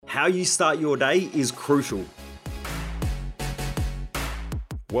How you start your day is crucial.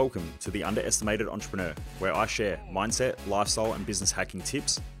 Welcome to The Underestimated Entrepreneur, where I share mindset, lifestyle, and business hacking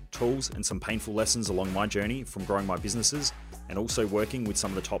tips, tools, and some painful lessons along my journey from growing my businesses and also working with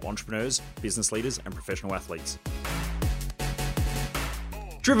some of the top entrepreneurs, business leaders, and professional athletes.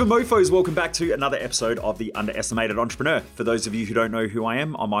 Driven Mofos, welcome back to another episode of The Underestimated Entrepreneur. For those of you who don't know who I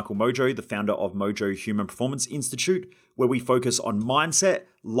am, I'm Michael Mojo, the founder of Mojo Human Performance Institute, where we focus on mindset,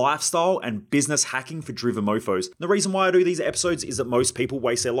 lifestyle, and business hacking for driven mofos. The reason why I do these episodes is that most people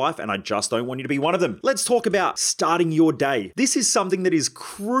waste their life, and I just don't want you to be one of them. Let's talk about starting your day. This is something that is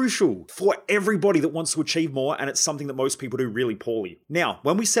crucial for everybody that wants to achieve more, and it's something that most people do really poorly. Now,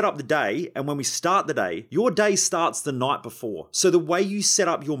 when we set up the day and when we start the day, your day starts the night before. So the way you set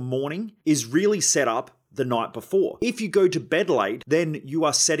up your morning is really set up the night before. If you go to bed late, then you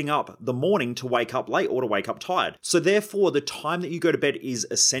are setting up the morning to wake up late or to wake up tired. So therefore, the time that you go to bed is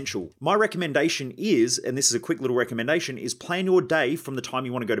essential. My recommendation is, and this is a quick little recommendation, is plan your day from the time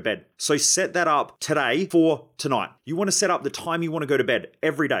you want to go to bed. So set that up today for tonight. You want to set up the time you want to go to bed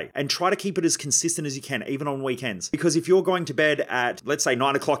every day and try to keep it as consistent as you can, even on weekends. Because if you're going to bed at, let's say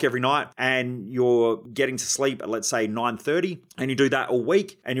 9 o'clock every night and you're getting to sleep at, let's say 9:30, and you do that all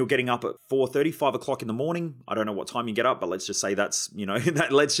week and you're getting up at 4:30, 5 o'clock in the morning. I don't know what time you get up, but let's just say that's,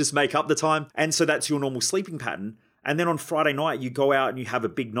 let's just make up the time. And so that's your normal sleeping pattern. And then on Friday night, you go out and you have a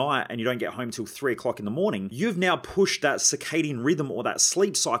big night and you don't get home till 3 o'clock in the morning. You've now pushed that circadian rhythm or that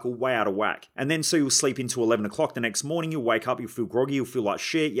sleep cycle way out of whack. And then so you'll sleep into 11 o'clock the next morning. You'll wake up, you'll feel groggy, you'll feel like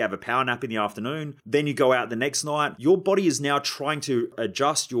shit. You have a power nap in the afternoon. Then you go out the next night. Your body is now trying to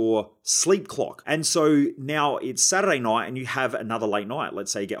adjust your sleep clock. And so now it's Saturday night and you have another late night.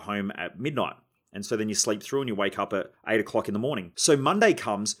 Let's say you get home at midnight. And so then you sleep through and you wake up at 8 o'clock in the morning. So Monday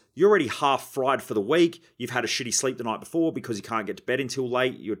comes, you're already half fried for the week. You've had a shitty sleep the night before because you can't get to bed until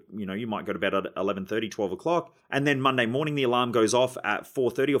late. You might go to bed at 11:30, 12 o'clock. And then Monday morning, the alarm goes off at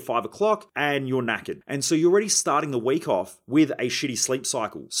 4:30 or 5 o'clock and you're knackered. And so you're already starting the week off with a shitty sleep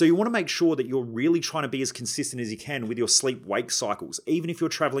cycle. So you want to make sure that you're really trying to be as consistent as you can with your sleep-wake cycles. Even if you're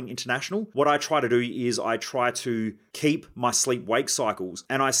traveling international, what I try to do is I try to keep my sleep-wake cycles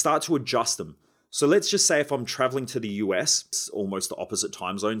and I start to adjust them. So let's just say if I'm traveling to the US, it's almost the opposite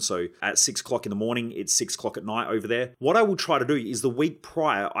time zone. So at 6 o'clock in the morning, it's 6 o'clock at night over there. What I will try to do is the week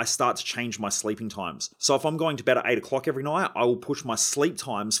prior, I start to change my sleeping times. So if I'm going to bed at 8 o'clock every night, I will push my sleep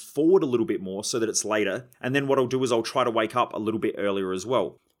times forward a little bit more so that it's later. And then what I'll do is I'll try to wake up a little bit earlier as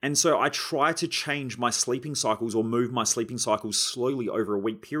well. And so I try to change my sleeping cycles or move my sleeping cycles slowly over a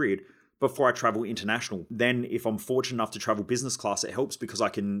week period before I travel international. Then if I'm fortunate enough to travel business class, it helps because I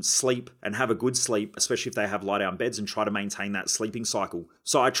can sleep and have a good sleep, especially if they have lie down beds, and try to maintain that sleeping cycle.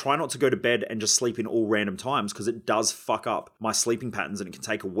 So I try not to go to bed and just sleep in all random times because it does fuck up my sleeping patterns and it can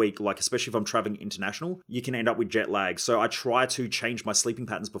take a week. Like especially if I'm traveling international, you can end up with jet lag. So I try to change my sleeping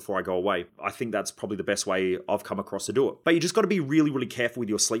patterns before I go away. I think that's probably the best way I've come across to do it. But you just got to be really, really careful with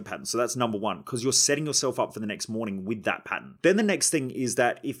your sleep pattern. So that's number one, because you're setting yourself up for the next morning with that pattern. Then the next thing is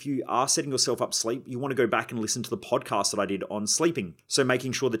that if you are setting yourself up sleep, you want to go back and listen to the podcast that I did on sleeping. So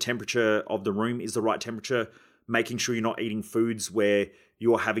making sure the temperature of the room is the right temperature, making sure you're not eating foods where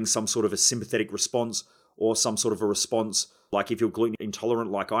you're having some sort of a sympathetic response or some sort of a response. Like if you're gluten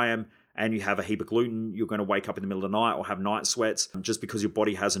intolerant like I am, and you have a heap of gluten, you're going to wake up in the middle of the night or have night sweats just because your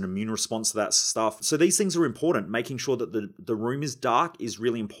body has an immune response to that stuff. So these things are important. Making sure that the room is dark is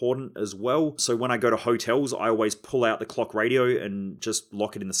really important as well. So when I go to hotels, I always pull out the clock radio and just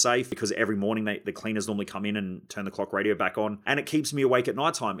lock it in the safe because every morning the cleaners normally come in and turn the clock radio back on, and it keeps me awake at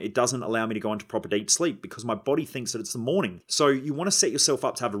nighttime. It doesn't allow me to go into proper deep sleep because my body thinks that it's the morning. So you want to set yourself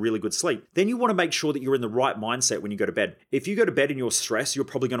up to have a really good sleep. Then you want to make sure that you're in the right mindset when you go to bed. If you go to bed and you're stressed, you're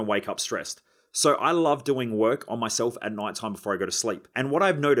probably going to wake up stressed. So I love doing work on myself at nighttime before I go to sleep. And what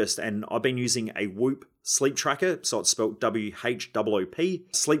I've noticed, and I've been using a Whoop sleep tracker, so it's spelled WHOOP,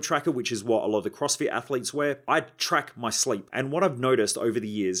 sleep tracker, which is what a lot of the CrossFit athletes wear. I track my sleep. And what I've noticed over the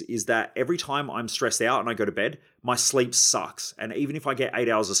years is that every time I'm stressed out and I go to bed, my sleep sucks. And even if I get 8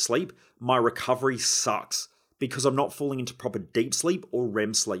 hours of sleep, my recovery sucks, because I'm not falling into proper deep sleep or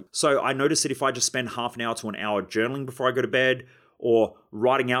REM sleep. So I notice that if I just spend half an hour to an hour journaling before I go to bed, or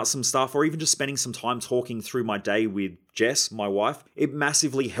writing out some stuff, or even just spending some time talking through my day with Jess, my wife, it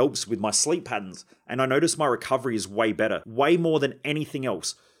massively helps with my sleep patterns. And I notice my recovery is way better, way more than anything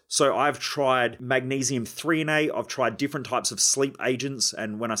else. So I've tried magnesium threonate, I've tried different types of sleep agents.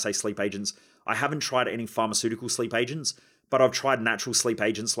 And when I say sleep agents, I haven't tried any pharmaceutical sleep agents, but I've tried natural sleep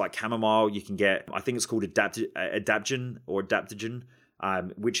agents like chamomile. You can get, I think it's called adaptogen,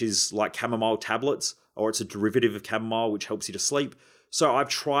 which is like chamomile tablets, or it's a derivative of chamomile, which helps you to sleep. So I've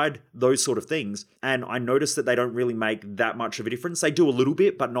tried those sort of things and I noticed that they don't really make that much of a difference. They do a little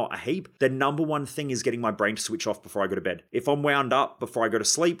bit, but not a heap. The number one thing is getting my brain to switch off before I go to bed. If I'm wound up before I go to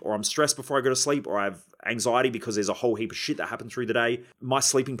sleep, or I'm stressed before I go to sleep, or I have anxiety because there's a whole heap of shit that happened through the day, my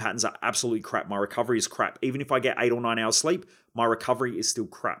sleeping patterns are absolutely crap. My recovery is crap. Even if I get 8 or 9 hours sleep, my recovery is still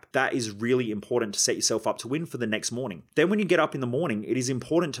crap. That is really important to set yourself up to win for the next morning. Then when you get up in the morning, it is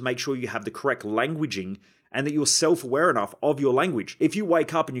important to make sure you have the correct languaging and that you're self-aware enough of your language. If you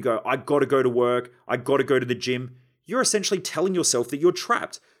wake up and you go, I gotta go to work, I gotta go to the gym, you're essentially telling yourself that you're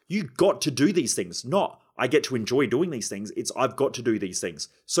trapped. You got to do these things, not I get to enjoy doing these things. It's I've got to do these things.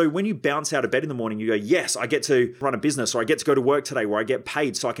 So when you bounce out of bed in the morning, you go, yes, I get to run a business, or I get to go to work today where I get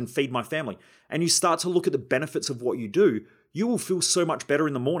paid so I can feed my family. And you start to look at the benefits of what you do, you will feel so much better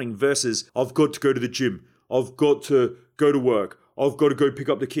in the morning versus I've got to go to the gym, I've got to go to work, I've got to go pick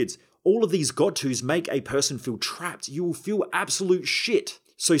up the kids. All of these got tos make a person feel trapped. You will feel absolute shit.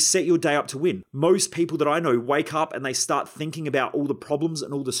 So set your day up to win. Most people that I know wake up and they start thinking about all the problems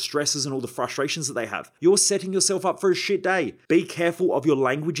and all the stresses and all the frustrations that they have. You're setting yourself up for a shit day. Be careful of your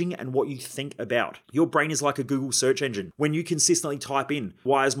languaging and what you think about. Your brain is like a Google search engine. When you consistently type in,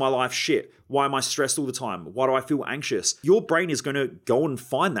 why is my life shit? Why am I stressed all the time? Why do I feel anxious? Your brain is going to go and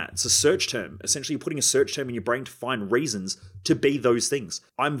find that. It's a search term. Essentially, you're putting a search term in your brain to find reasons to be those things.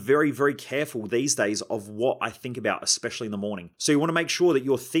 I'm very, very careful these days of what I think about, especially in the morning. So you want to make sure that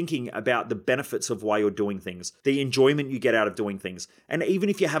you're thinking about the benefits of why you're doing things, the enjoyment you get out of doing things. And even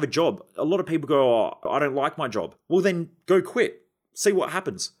if you have a job, a lot of people go, oh, I don't like my job. Well, then go quit. See what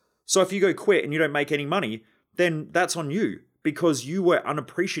happens. So if you go quit and you don't make any money, then that's on you, because you were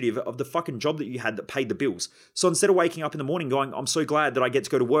unappreciative of the fucking job that you had that paid the bills. So instead of waking up in the morning going, I'm so glad that I get to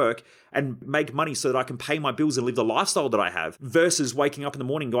go to work and make money so that I can pay my bills and live the lifestyle that I have, versus waking up in the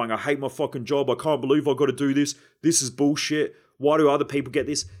morning going, I hate my fucking job, I can't believe I got to do this, this is bullshit, why do other people get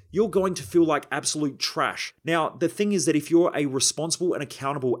this? You're going to feel like absolute trash. Now, the thing is that if you're a responsible and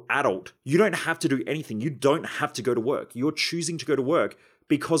accountable adult, you don't have to do anything. You don't have to go to work. You're choosing to go to work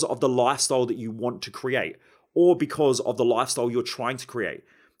because of the lifestyle that you want to create, or because of the lifestyle you're trying to create.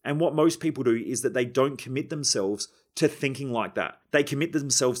 And what most people do is that they don't commit themselves to thinking like that. They commit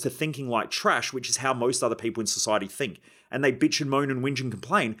themselves to thinking like trash, which is how most other people in society think. And they bitch and moan and whinge and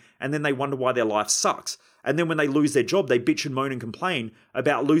complain, and then they wonder why their life sucks. And then when they lose their job, they bitch and moan and complain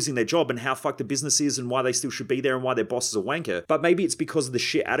about losing their job and how fucked the business is and why they still should be there and why their boss is a wanker. But maybe it's because of the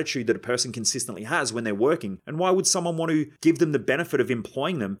shit attitude that a person consistently has when they're working. And why would someone want to give them the benefit of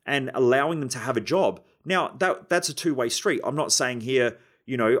employing them and allowing them to have a job? Now, that's a two-way street. I'm not saying here,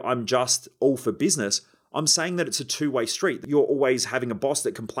 I'm just all for business. I'm saying that it's a two-way street. You're always having a boss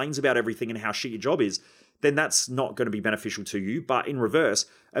that complains about everything and how shit your job is. Then that's not going to be beneficial to you. But in reverse,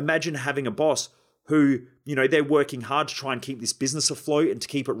 imagine having a boss who, they're working hard to try and keep this business afloat and to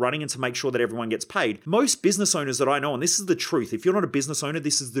keep it running and to make sure that everyone gets paid. Most business owners that I know, and this is the truth, if you're not a business owner,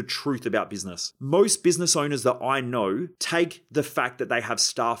 this is the truth about business. Most business owners that I know take the fact that they have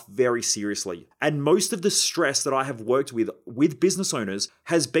staff very seriously. And most of the stress that I have worked with business owners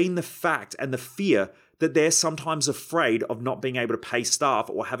has been the fact and the fear that they're sometimes afraid of not being able to pay staff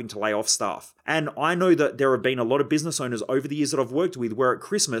or having to lay off staff. And I know that there have been a lot of business owners over the years that I've worked with where at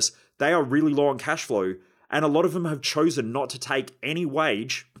Christmas, they are really low on cash flow. And a lot of them have chosen not to take any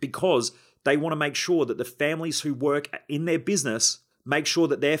wage because they want to make sure that the families who work in their business make sure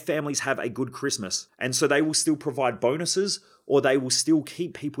that their families have a good Christmas. And so they will still provide bonuses, or they will still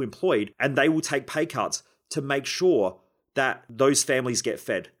keep people employed, and they will take pay cuts to make sure that those families get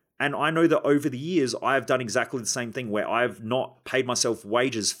fed. And I know that over the years, I have done exactly the same thing where I've not paid myself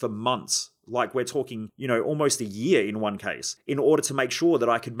wages for months. Like we're talking, almost a year in one case, in order to make sure that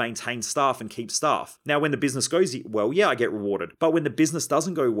I could maintain staff and keep staff. Now, when the business goes well, yeah, I get rewarded. But when the business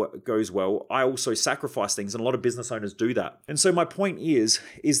doesn't goes well, I also sacrifice things, and a lot of business owners do that. And so my point is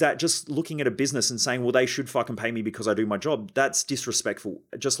that just looking at a business and saying, well, they should fucking pay me because I do my job, that's disrespectful.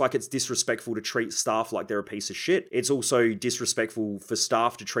 Just like it's disrespectful to treat staff like they're a piece of shit, it's also disrespectful for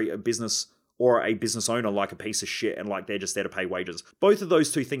staff to treat a business or a business owner like a piece of shit and like they're just there to pay wages. Both of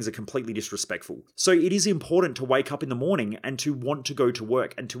those two things are completely disrespectful. So it is important to wake up in the morning and to want to go to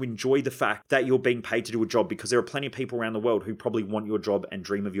work and to enjoy the fact that you're being paid to do a job, because there are plenty of people around the world who probably want your job and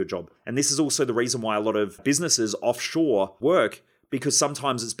dream of your job. And this is also the reason why a lot of businesses offshore work, because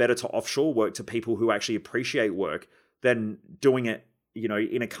sometimes it's better to offshore work to people who actually appreciate work than doing it,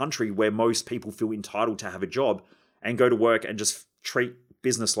 in a country where most people feel entitled to have a job and go to work and just treat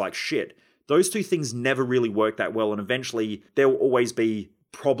business like shit. Those two things never really work that well, and eventually there will always be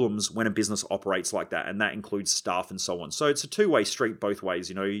problems when a business operates like that, and that includes staff and so on. So it's a two-way street both ways.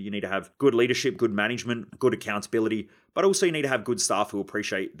 You need to have good leadership, good management, good accountability, but also you need to have good staff who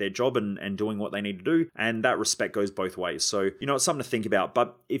appreciate their job and doing what they need to do, and that respect goes both ways. So, it's something to think about.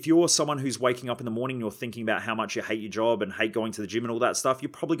 But if you're someone who's waking up in the morning, you're thinking about how much you hate your job and hate going to the gym and all that stuff, you're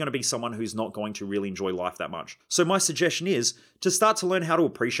probably going to be someone who's not going to really enjoy life that much. So my suggestion is to start to learn how to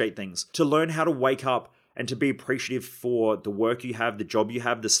appreciate things, to learn how to wake up and to be appreciative for the work you have, the job you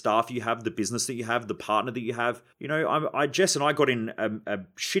have, the staff you have, the business that you have, the partner that you have. Jess and I got in a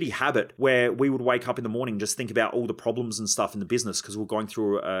shitty habit where we would wake up in the morning, just think about all the problems and stuff in the business because we're going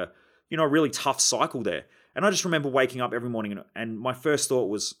through a really tough cycle there. And I just remember waking up every morning and my first thought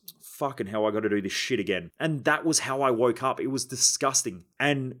was, fucking hell, I got to do this shit again. And that was how I woke up. It was disgusting.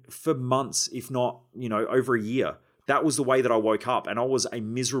 And for months, if not, over a year, that was the way that I woke up, and I was a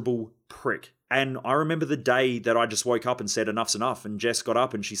miserable prick. And I remember the day that I just woke up and said, enough's enough. And Jess got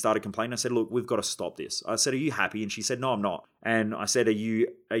up and she started complaining. I said, look, we've got to stop this. I said, are you happy? And she said, no, I'm not. And I said, are you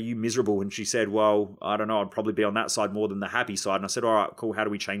miserable? And she said, well, I don't know. I'd probably be on that side more than the happy side. And I said, all right, cool. How do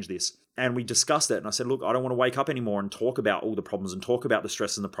we change this? And we discussed it. And I said, look, I don't want to wake up anymore and talk about all the problems and talk about the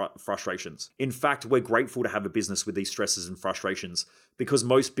stresses and the frustrations. In fact, we're grateful to have a business with these stresses and frustrations because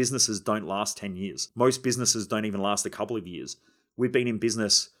most businesses don't last 10 years. Most businesses don't even last a couple of years.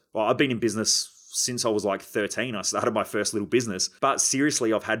 I've been in business since I was like 13. I started my first little business. But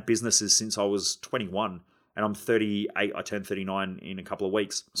seriously, I've had businesses since I was 21 and I'm 38. I turned 39 in a couple of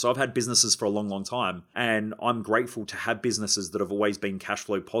weeks. So I've had businesses for a long, long time. And I'm grateful to have businesses that have always been cash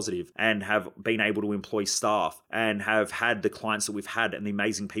flow positive and have been able to employ staff and have had the clients that we've had and the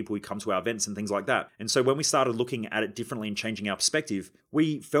amazing people who come to our events and things like that. And so when we started looking at it differently and changing our perspective,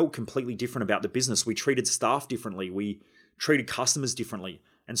 we felt completely different about the business. We treated staff differently. We treated customers differently.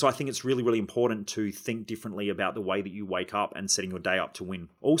 And so I think it's really, really important to think differently about the way that you wake up and setting your day up to win.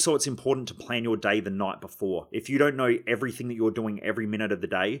 Also, it's important to plan your day the night before. If you don't know everything that you're doing every minute of the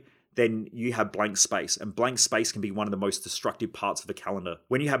day, then you have blank space. And blank space can be one of the most destructive parts of a calendar.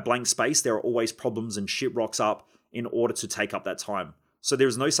 When you have blank space, there are always problems and shit rocks up in order to take up that time. So there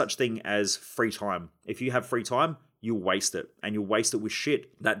is no such thing as free time. If you have free time, you'll waste it, and you'll waste it with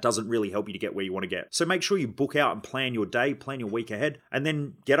shit that doesn't really help you to get where you want to get. So make sure you book out and plan your day, plan your week ahead, and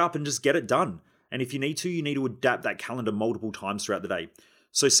then get up and just get it done. And if you need to adapt that calendar multiple times throughout the day.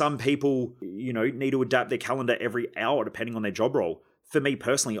 So some people, need to adapt their calendar every hour depending on their job role. For me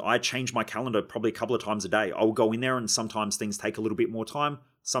personally, I change my calendar probably a couple of times a day. I will go in there and sometimes things take a little bit more time.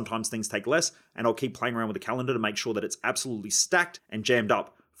 Sometimes things take less, and I'll keep playing around with the calendar to make sure that it's absolutely stacked and jammed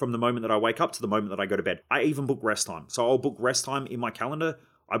up from the moment that I wake up to the moment that I go to bed. I even book rest time. So I'll book rest time in my calendar.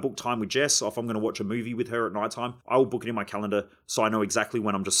 I book time with Jess. So if I'm going to watch a movie with her at nighttime, I will book it in my calendar so I know exactly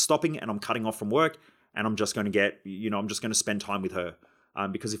when I'm just stopping and I'm cutting off from work and I'm just going to I'm just going to spend time with her.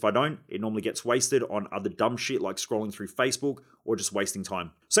 Because if I don't, it normally gets wasted on other dumb shit like scrolling through Facebook or just wasting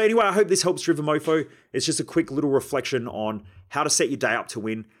time. So anyway, I hope this helps Driven Mofo. It's just a quick little reflection on how to set your day up to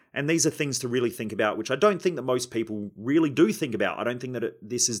win. And these are things to really think about, which I don't think that most people really do think about. I don't think that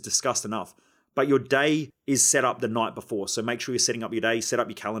this is discussed enough. But your day is set up the night before. So make sure you're setting up your day, set up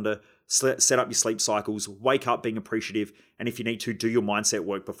your calendar, set up your sleep cycles, wake up being appreciative. And if you need to, do your mindset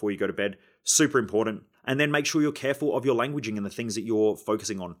work before you go to bed. Super important. And then make sure you're careful of your languaging and the things that you're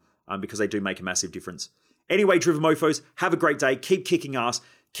focusing on because they do make a massive difference. Anyway, Driven Mofos, have a great day. Keep kicking ass.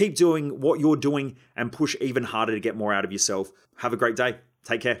 Keep doing what you're doing and push even harder to get more out of yourself. Have a great day.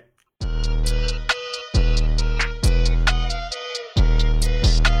 Take care.